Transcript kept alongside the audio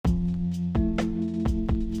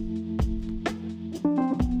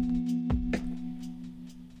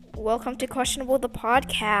welcome to Questionable the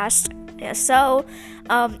podcast. Yeah, so,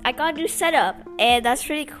 I got a new setup, and that's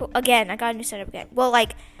pretty cool. Again, I got a new setup again. Well, I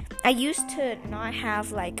used to not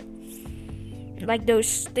have like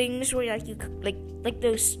those things where you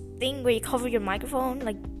those thing where you cover your microphone,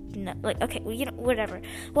 okay, well, whatever.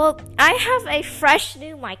 Well, I have a fresh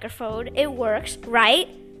new microphone. It works, right?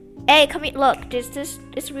 Hey, come here. Look, this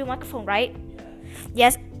a real microphone, right?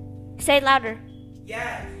 Yes. Say it louder.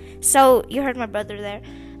 Yes. So you heard my brother there.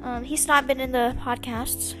 He's not been in the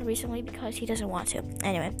podcasts recently because he doesn't want to.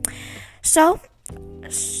 Anyway, so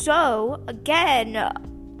again,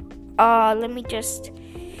 let me just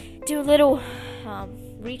do a little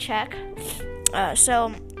recheck.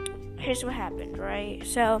 So here's what happened, right?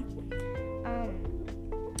 So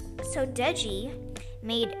Deji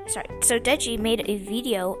made a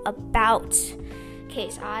video about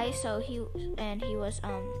KSI. So he was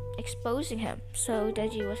exposing him. So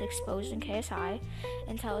Deji was exposing KSI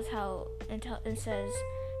and says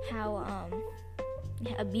how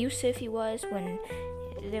abusive he was when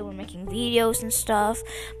they were making videos and stuff.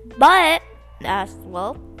 But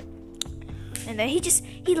and then he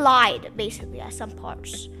lied basically at some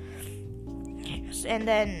parts. And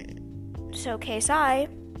then so KSI,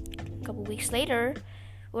 a couple weeks later,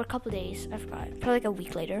 or a couple days, I forgot, probably like a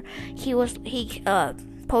week later, he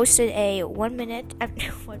posted a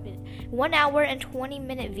 1 hour and 20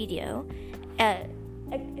 minute video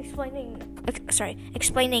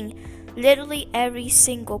explaining literally every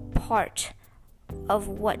single part of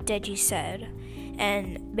what Deji said.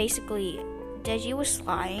 And basically Deji was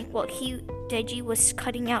lying. Well, Deji was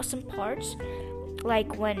cutting out some parts,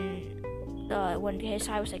 like when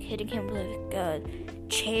KSI was hitting him with a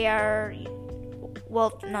chair.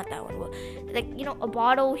 Well, not that one. Well, a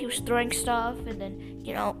bottle. He was throwing stuff, and then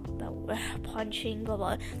punching, blah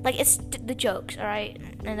blah. It's the jokes, all right.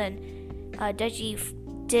 And then Deji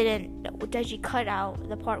cut out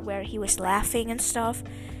the part where he was laughing and stuff.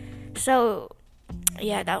 So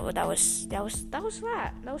yeah, that was that.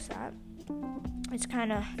 It's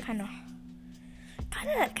kind of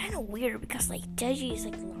weird because Deji is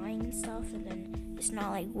lying and stuff, and then it's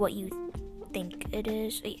not what you think it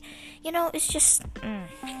is. It's just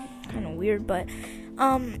kind of weird. But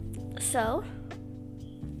so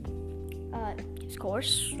of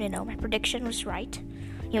course, my prediction was right.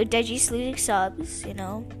 Deji's losing subs.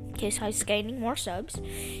 KSI's gaining more subs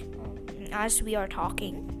as we are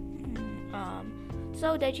talking.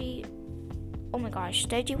 So Deji, oh my gosh,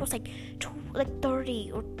 Deji was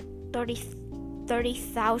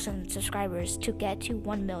 30,000 subscribers to get to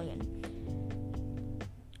 1 million.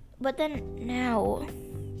 But then now,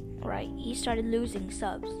 right, he started losing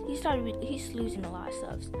subs. He's losing a lot of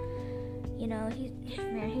subs.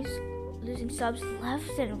 He's losing subs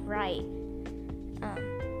left and right.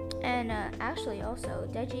 Actually, also,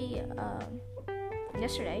 Deji,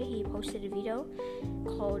 yesterday he posted a video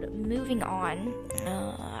called "Moving On."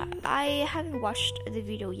 I haven't watched the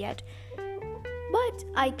video yet, but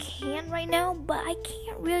I can right now. But I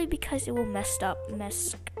can't really because it will mess up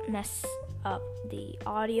the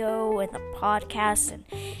audio and the podcast, and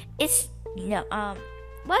it's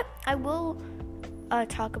but I will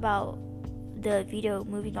talk about the video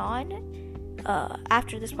 "Moving On"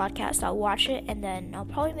 after this podcast. I'll watch it and then I'll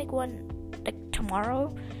probably make one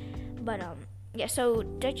tomorrow. But yeah, so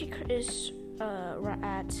Deji is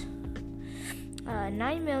at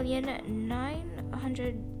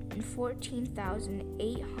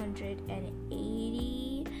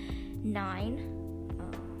 9,914,889.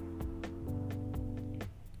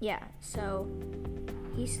 Yeah, so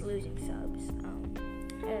he's losing subs.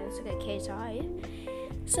 Let's look at KSI.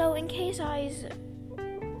 So in KSI's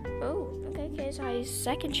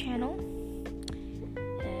second channel,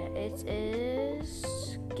 it is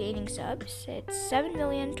gaining subs. It's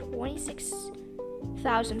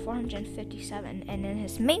 7,026,457, and in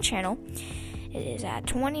his main channel, it is at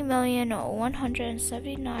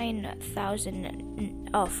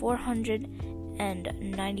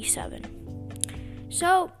 20,179,497.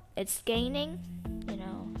 So it's gaining.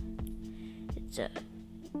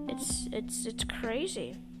 It's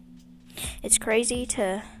crazy. It's crazy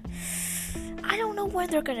to. I don't know when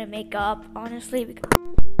they're gonna make up, honestly, because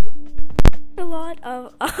a lot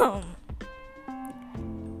of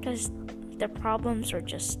because their problems are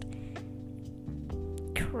just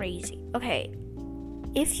crazy. Okay,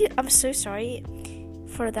 I'm so sorry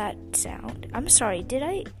for that sound. I'm sorry. Did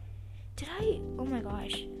I? Oh my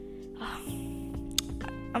gosh.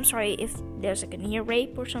 I'm sorry if there's an ear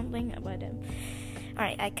rape or something, but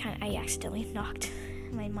alright, I accidentally knocked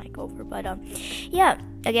my mic over, but yeah,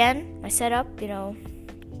 again, my setup, my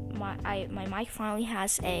mic finally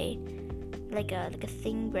has a like a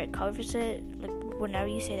thing where it covers it. Like whenever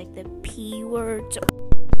you say like the P words.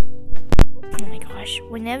 Oh my gosh!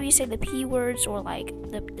 Whenever you say the P words or like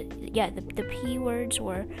the P words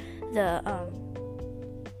or the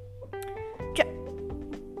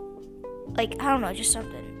like I don't know, just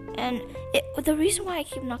something. And the reason why I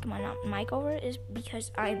keep knocking my mic over is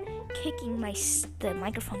because I'm kicking the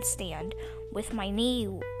microphone stand with my knee,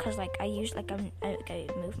 cause like I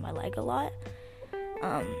move my leg a lot.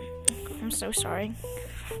 I'm so sorry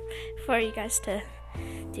for you guys to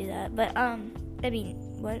do that, but I mean,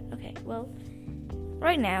 what? Okay, well,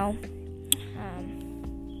 right now,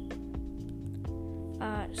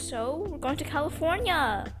 so we're going to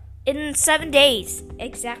California in 7 days.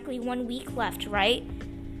 Exactly 1 week left, right?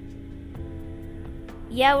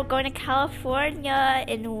 Yeah, we're going to California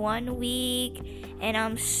in 1 week, and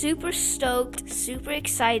I'm super stoked, super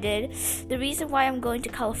excited. The reason why I'm going to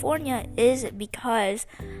California is because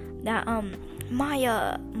that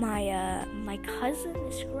my cousin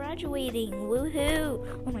is graduating. Woohoo!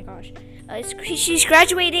 Oh my gosh, she's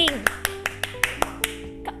graduating.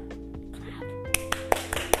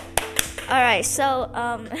 All right, so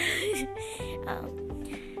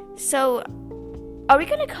so are we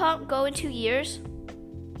gonna go in 2 years?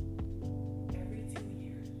 Every 2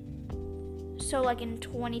 years. So like in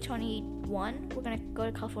 2021, we're gonna go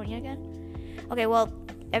to California again? Okay, well,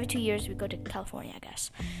 every 2 years we go to California, I guess.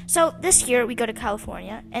 So this year we go to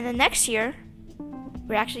California, and then next year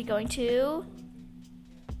we're actually going to.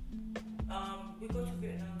 We go to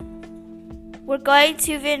Vietnam. We're going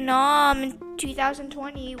to Vietnam in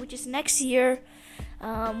 2020, which is next year.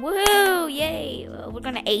 Woohoo! Yay! We're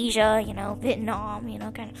going to Asia, Vietnam,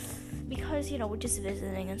 kind of, because we're just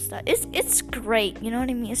visiting and stuff. It's great, you know what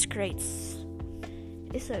I mean? It's great.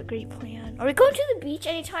 It's a great plan. Are we going to the beach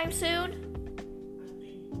anytime soon?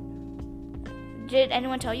 Did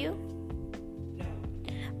anyone tell you? No.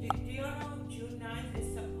 Do you know June 9th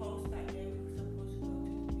is supposed to go to the beach, but I don't know what's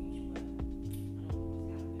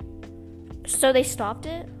happening. So they stopped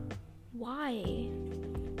it? Why?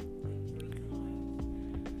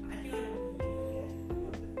 Like 3 times.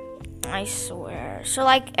 I think I swear. So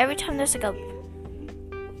like every time there's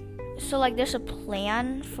there's a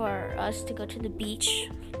plan for us to go to the beach.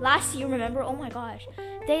 Last year, remember? Oh my gosh.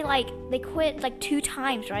 They quit like 2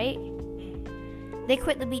 times, right? They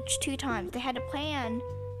quit the beach 2 times. They had a plan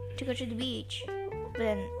to go to the beach, but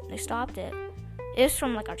then they stopped it. It was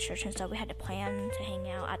from like our church and stuff. We had to plan to hang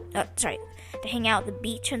out at to hang out at the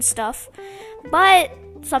beach and stuff. But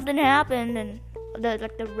something happened, and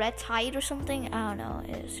the red tide or something. I don't know.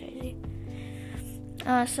 It was crazy.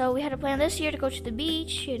 So we had a plan this year to go to the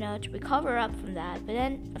beach, to recover up from that. But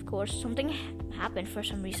then, of course, something happened for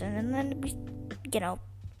some reason, and then we,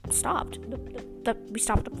 stopped. We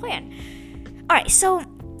stopped the plan. All right, so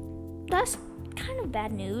that's kind of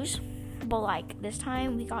bad news. But like this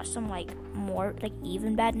time, we got some like more like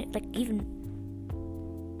even bad news, like even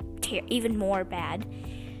more bad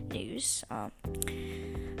news.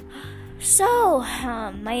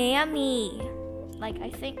 Miami, like I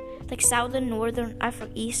think. Like southern, northern,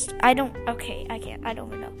 east. I don't know.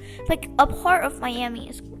 Like a part of Miami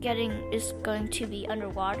is going to be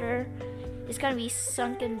underwater. It's gonna be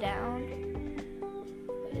sunken down.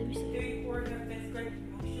 Wait, let me see.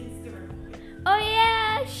 Oh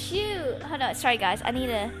yeah, shoot. Hold on, sorry guys. I need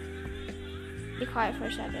to be quiet for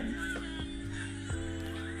a second.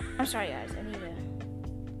 I'm sorry guys.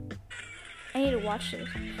 I need to watch this.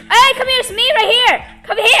 Hey, come here, it's me right here.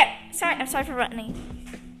 Come here. I'm sorry for running.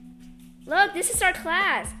 Look, this is our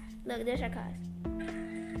class. Look, there's our class.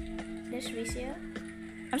 There's Ricia.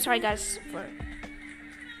 I'm sorry, guys,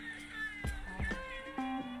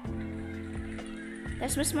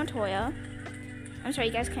 That's Miss Montoya. I'm sorry,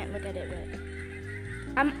 you guys can't look at it, but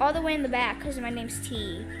I'm all the way in the back because my name's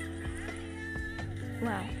T.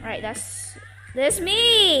 Wow. All right, that's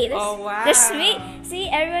me. Oh, wow. This me. See,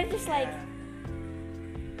 everyone's just like.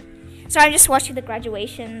 So I'm just watching the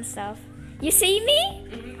graduation stuff. You see me?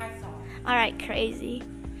 Mm-hmm, I saw. Alright, crazy.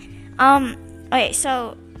 Okay,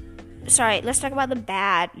 so, sorry, let's talk about the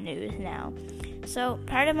bad news now. So,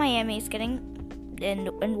 part of Miami is getting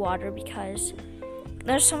in water because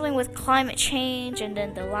there's something with climate change, and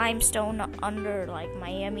then the limestone under, like,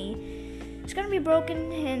 Miami is gonna be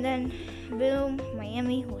broken, and then, boom,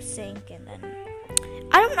 Miami will sink, and then,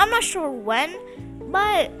 I'm not sure when,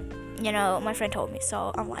 but, my friend told me,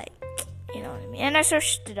 so I'm like, you know what I mean? And I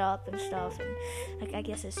searched it up and stuff, and I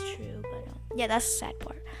guess it's true, but yeah, that's the sad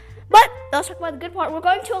part. But let's talk about the good part. We're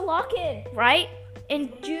going to a lock-in, right?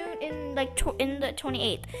 In June, in the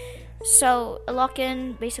 28th. So a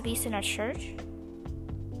lock-in basically is in our church.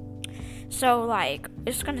 So like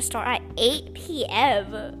it's gonna start at 8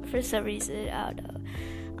 p.m. for some reason. I don't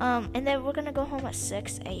know. And then we're gonna go home at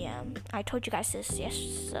 6 a.m. I told you guys this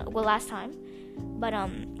last time, but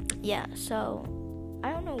yeah. So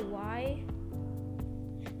I don't know why.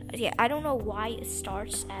 Yeah, I don't know why it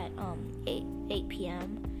starts at 8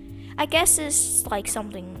 p.m. I guess it's like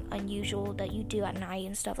something unusual that you do at night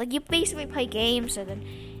and stuff. Like you basically play games and then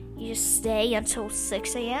you just stay until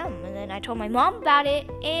 6 a.m. And then I told my mom about it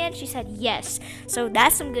and she said yes. So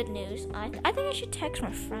that's some good news. I think I should text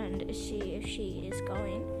my friend to see if she is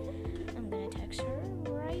going. I'm gonna text her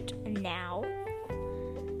right now.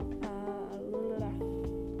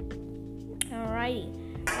 Alrighty.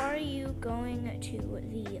 Are you going to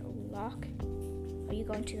the lock? Are you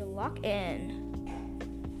going to the lock-in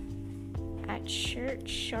at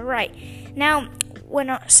church? All right. Now,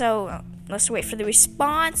 let's wait for the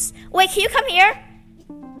response. Wait, can you come here?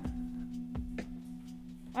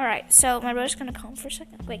 All right. So my brother's gonna come for a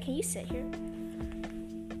second. Wait, can you sit here?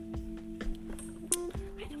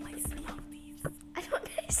 I don't like smell these. I don't.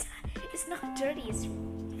 It's not dirty. It's.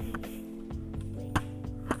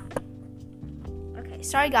 Okay.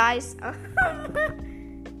 Sorry, guys.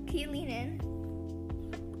 Can you lean in?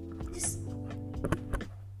 Just.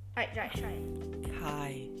 Alright, try it.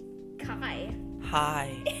 Hi. Kai. Hi.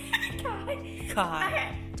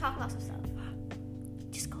 Kai. Talk about some stuff.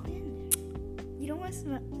 Just go in. You don't want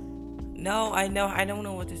to. No, I know. I don't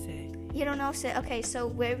know what to say. You don't know. Okay, so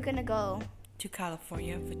where are we gonna go? To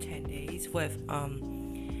California for 10 days with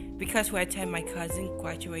because we attend my cousin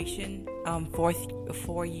graduation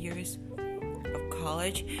 4 years of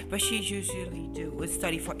college, but she usually would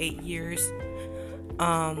study for 8 years.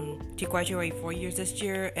 She graduated 4 years this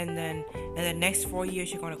year, and then in the next 4 years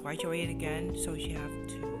she's gonna graduate again. So she have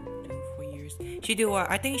to do 4 years.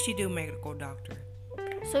 I think she do medical doctor.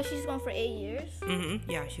 So she's going for 8 years.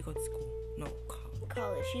 Yeah, she goes to school. No,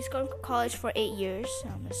 college. She's going to college for 8 years.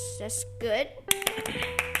 That's good.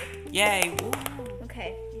 Yay! Woo.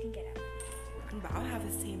 Okay, you can get out. But I'll have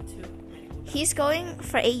the same too. He's going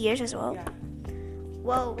for 8 years as well. Yeah.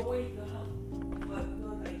 Whoa.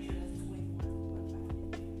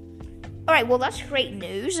 All right. Well, that's great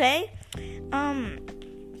news, eh? I'm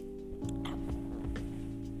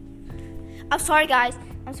sorry, guys.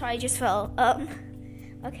 I'm sorry. I just fell.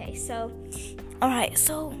 Okay. So, all right.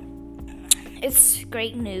 So, it's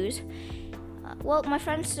great news. Well, my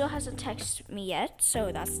friend still hasn't texted me yet,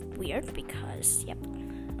 so that's weird because, yep.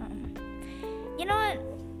 You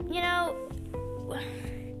know what?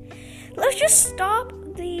 Let's just stop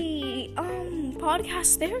the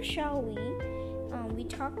podcast there, shall we? We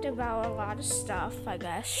talked about a lot of stuff, I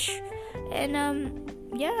guess, and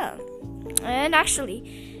yeah. And actually,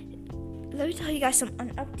 let me tell you guys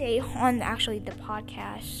an update on the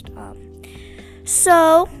podcast.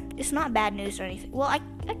 So it's not bad news or anything. Well, I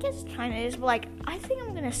guess it kind of is, but like I think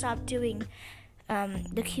I'm gonna stop doing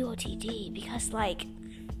the QOTD because like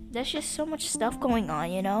there's just so much stuff going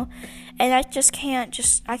on, you know, and I can't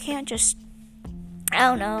just I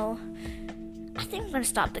don't know. I think I'm gonna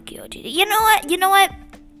stop the QOTD. You know what?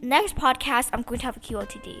 Next podcast I'm going to have a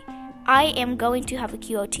QOTD. I am going to have a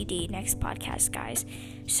QOTD next podcast, guys.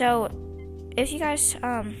 So if you guys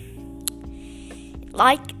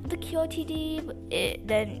like the QOTD,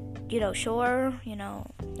 then sure,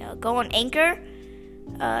 go on Anchor.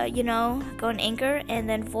 Go on Anchor and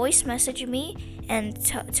then voice message me and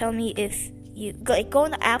tell me if you go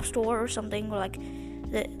in the App Store or something, or like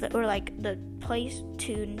the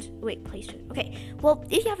PlayStation. Okay, well,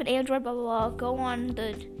 if you have an Android, blah blah blah, go on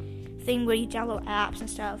the thing where you download apps and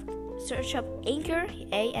stuff. Search up Anchor,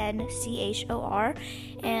 ANCHOR,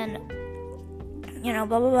 and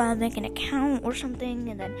blah blah blah. Make an account or something,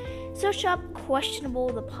 and then search up Questionable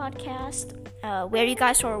the podcast. Where you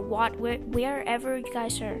guys are, wherever you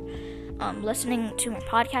guys are listening to my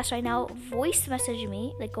podcast right now, voice message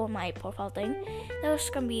me. Like, go on my profile thing. There's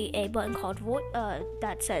gonna be a button called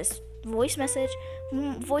that says voice message.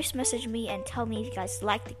 Voice message me and tell me if you guys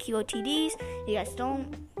like the QOTDs. If you guys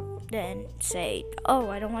don't, then say, oh,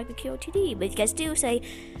 I don't like the QOTD. But if you guys do, say,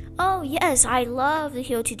 oh yes, I love the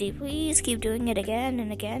QOTD. Please keep doing it again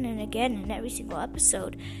and again and again in every single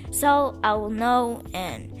episode, so I will know.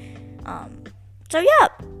 And so yeah,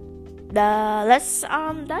 that's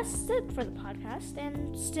it for the podcast.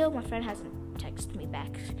 And still, my friend hasn't texted me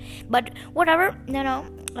back, but whatever,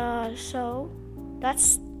 so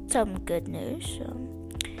that's some good news.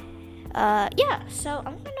 Yeah, so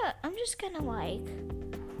I'm just gonna like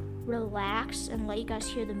relax and let you guys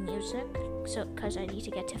hear the music, so because I need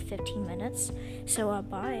to get to 15 minutes. So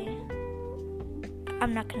bye.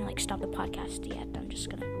 I'm not gonna stop the podcast yet. I'm just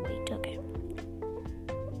gonna wait. Okay.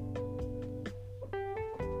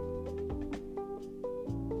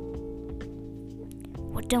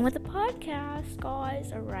 done with the podcast,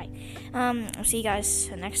 guys. Alright. I'll see you guys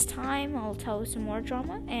next time. I'll tell some more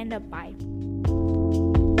drama, and bye.